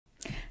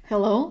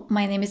Hello,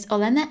 my name is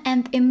Olena,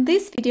 and in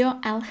this video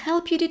I'll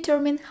help you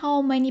determine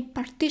how many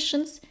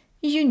partitions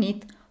you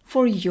need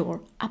for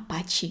your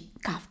Apache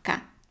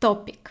Kafka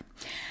topic.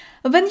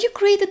 When you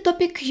create a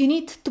topic, you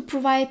need to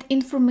provide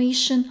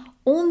information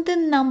on the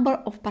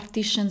number of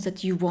partitions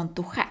that you want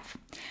to have.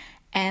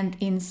 And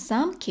in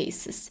some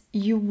cases,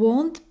 you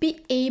won't be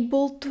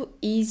able to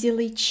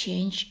easily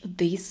change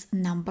this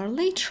number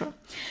later.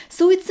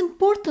 So it's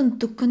important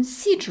to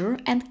consider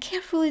and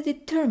carefully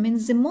determine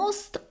the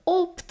most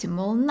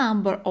optimal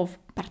number of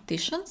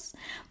partitions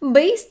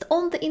based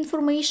on the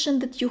information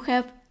that you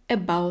have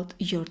about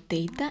your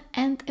data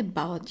and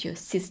about your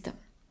system.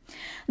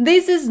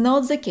 This is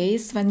not the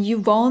case when you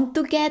want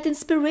to get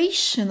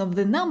inspiration of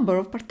the number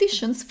of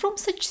partitions from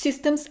such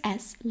systems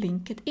as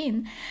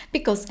LinkedIn,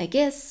 because I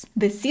guess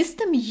the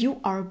system you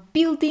are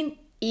building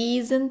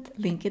isn't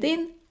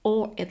LinkedIn,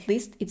 or at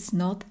least it's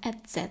not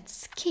at that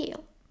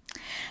scale.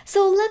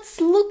 So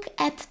let's look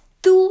at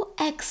two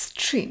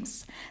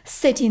extremes: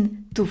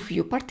 setting too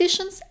few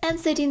partitions and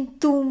setting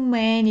too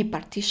many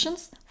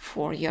partitions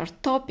for your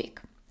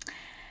topic.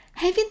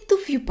 Having too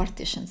few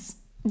partitions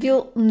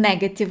will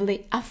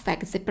negatively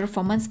affect the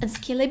performance and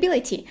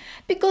scalability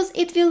because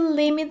it will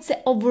limit the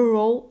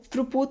overall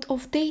throughput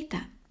of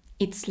data.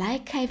 It's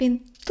like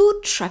having two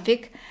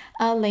traffic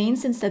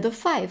lanes instead of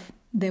 5.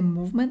 The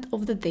movement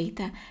of the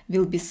data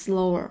will be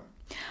slower.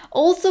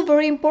 Also,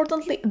 very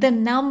importantly, the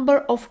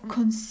number of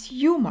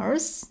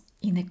consumers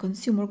in a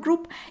consumer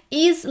group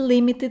is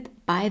limited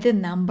by the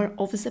number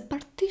of the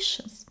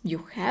partitions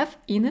you have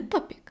in a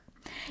topic.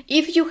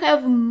 If you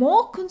have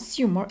more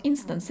consumer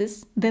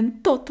instances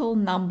than total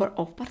number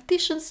of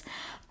partitions,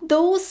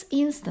 those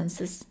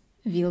instances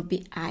will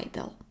be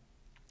idle.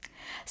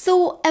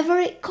 So a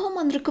very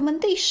common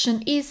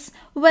recommendation is,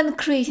 when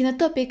creating a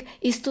topic,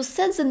 is to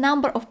set the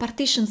number of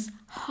partitions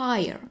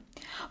higher,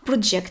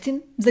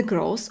 projecting the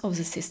growth of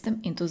the system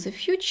into the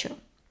future.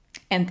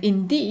 And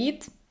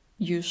indeed,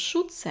 you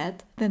should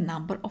set the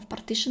number of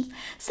partitions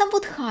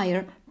somewhat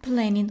higher,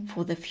 planning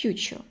for the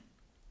future.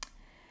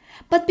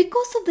 But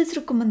because of this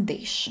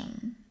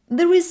recommendation,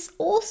 there is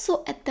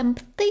also a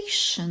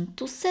temptation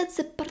to set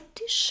the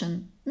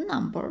partition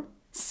number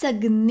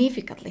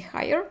significantly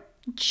higher,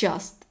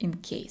 just in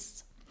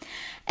case.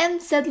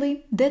 And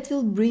sadly, that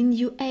will bring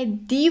you a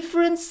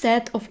different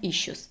set of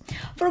issues.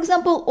 For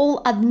example,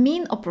 all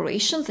admin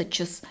operations such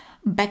as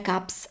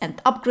backups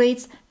and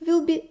upgrades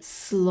will be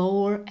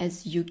slower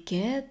as you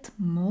get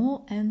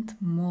more and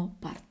more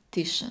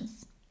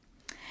partitions.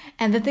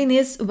 And the thing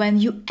is, when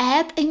you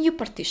add a new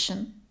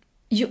partition,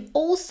 you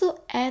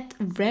also add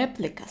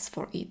replicas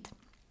for it.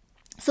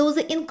 So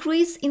the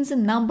increase in the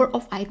number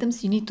of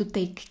items you need to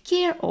take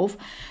care of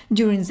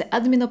during the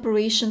admin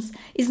operations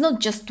is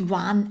not just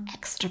one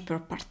extra per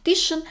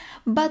partition,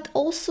 but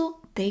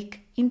also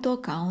take into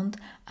account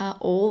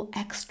all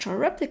extra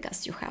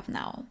replicas you have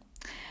now.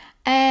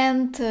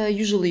 And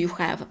usually you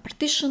have a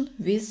partition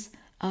with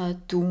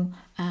two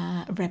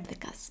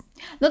replicas.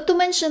 Not to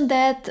mention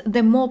that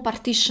the more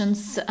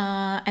partitions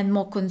and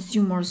more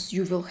consumers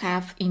you will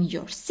have in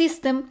your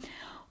system,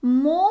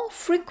 more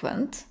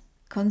frequent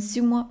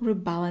consumer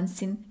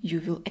rebalancing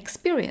you will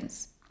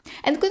experience.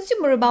 And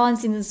consumer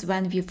rebalancing is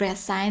when we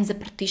reassign the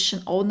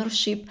partition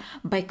ownership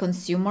by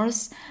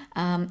consumers.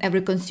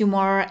 Every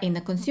consumer in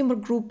a consumer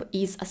group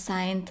is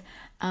assigned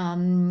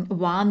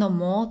one or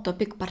more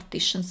topic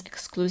partitions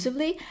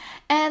exclusively,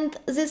 and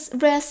this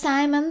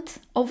reassignment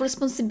of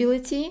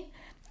responsibility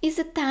is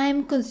a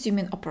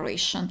time-consuming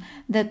operation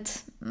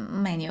that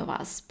many of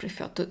us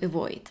prefer to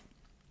avoid.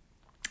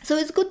 So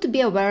it's good to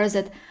be aware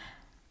that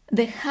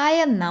the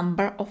higher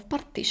number of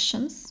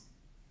partitions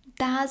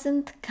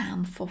doesn't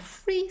come for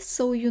free,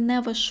 so you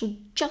never should,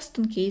 just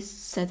in case,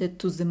 set it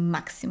to the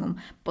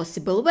maximum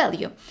possible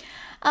value.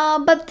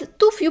 But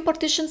too few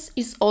partitions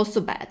is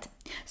also bad.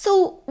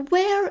 So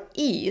where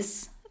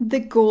is the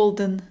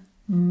golden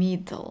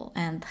middle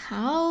and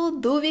how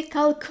do we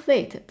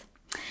calculate it?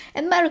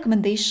 And my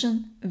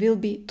recommendation will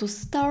be to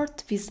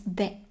start with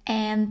the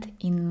end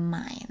in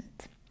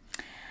mind.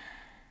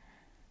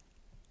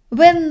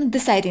 When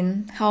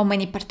deciding how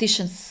many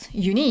partitions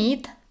you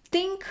need,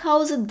 think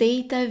how the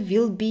data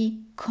will be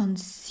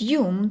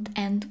consumed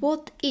and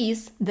what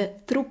is the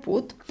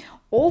throughput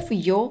of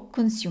your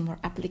consumer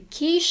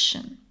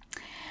application.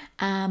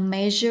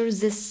 Measure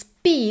the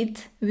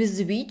speed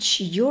with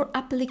which your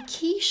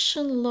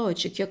application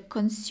logic, your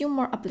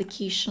consumer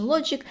application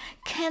logic,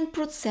 can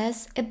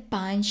process a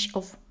bunch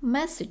of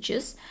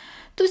messages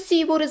to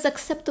see what is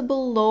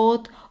acceptable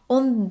load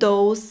on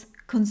those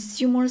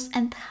consumers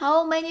and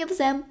how many of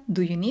them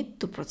do you need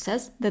to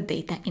process the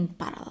data in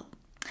parallel.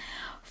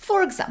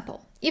 For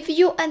example, if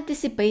you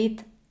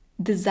anticipate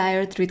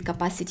desired read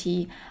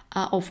capacity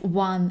of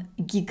 1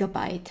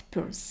 gigabyte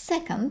per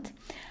second,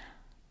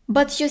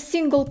 but your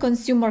single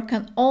consumer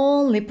can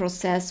only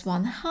process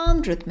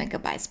 100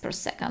 megabytes per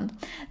second,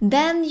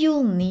 then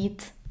you'll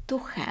need to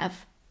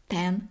have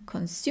 10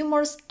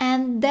 consumers,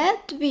 and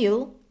that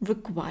will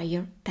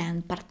require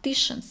 10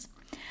 partitions.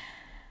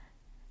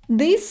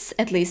 This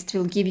at least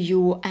will give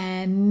you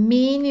a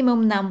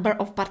minimum number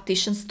of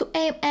partitions to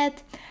aim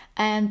at.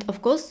 And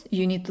of course,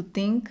 you need to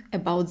think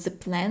about the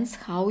plans,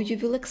 how you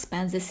will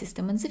expand the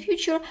system in the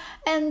future,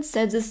 and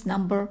set this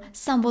number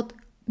somewhat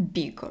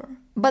bigger,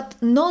 but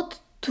not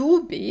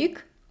too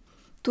big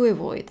to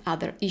avoid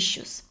other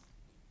issues.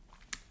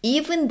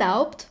 If in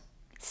doubt,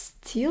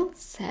 still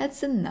set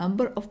the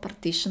number of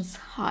partitions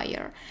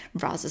higher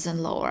rather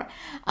than lower,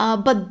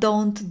 but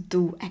don't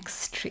do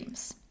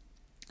extremes.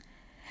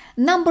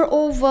 Number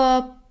of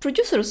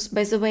producers,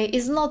 by the way,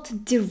 is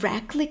not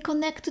directly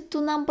connected to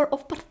number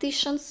of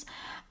partitions,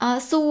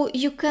 so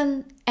you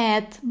can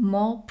add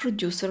more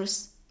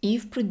producers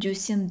if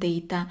producing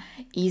data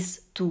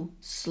is too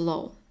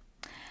slow.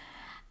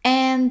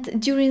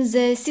 And during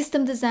the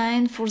system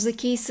design for the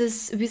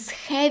cases with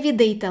heavy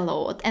data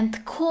load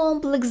and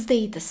complex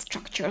data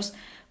structures,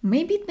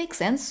 maybe it makes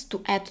sense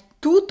to add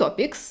 2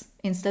 topics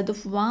instead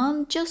of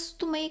 1, just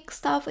to make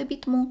stuff a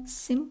bit more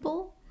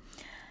simple.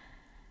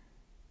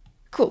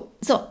 Cool.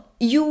 So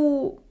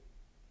you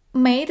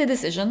made a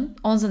decision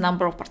on the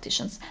number of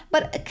partitions,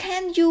 but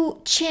can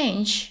you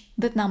change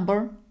that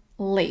number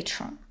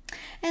later?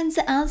 And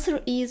the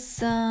answer is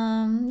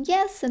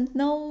yes and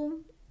no.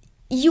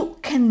 You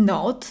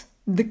cannot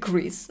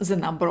decrease the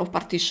number of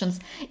partitions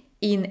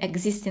in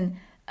existing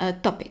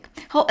topic.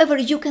 However,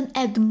 you can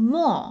add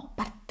more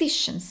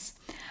partitions.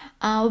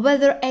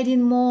 Whether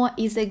adding more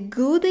is a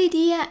good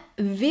idea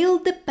will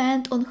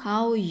depend on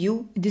how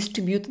you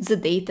distribute the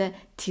data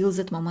till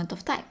that moment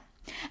of time.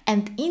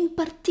 And in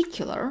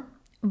particular,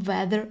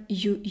 whether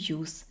you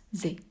use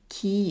the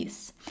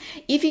keys.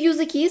 If you use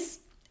the keys,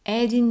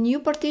 adding new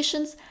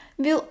partitions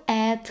will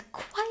add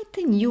quite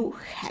a new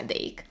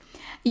headache.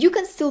 You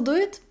can still do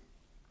it,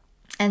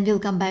 and we'll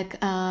come back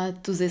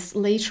to this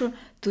later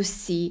to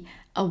see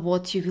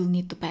what you will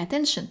need to pay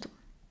attention to.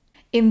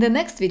 In the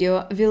next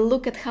video, we'll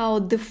look at how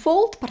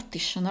default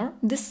partitioner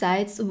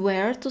decides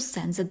where to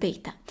send the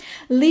data.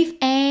 Leave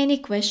any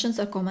questions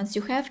or comments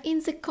you have in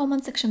the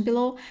comment section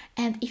below,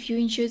 and if you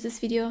enjoyed this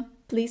video,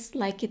 please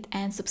like it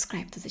and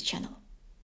subscribe to the channel.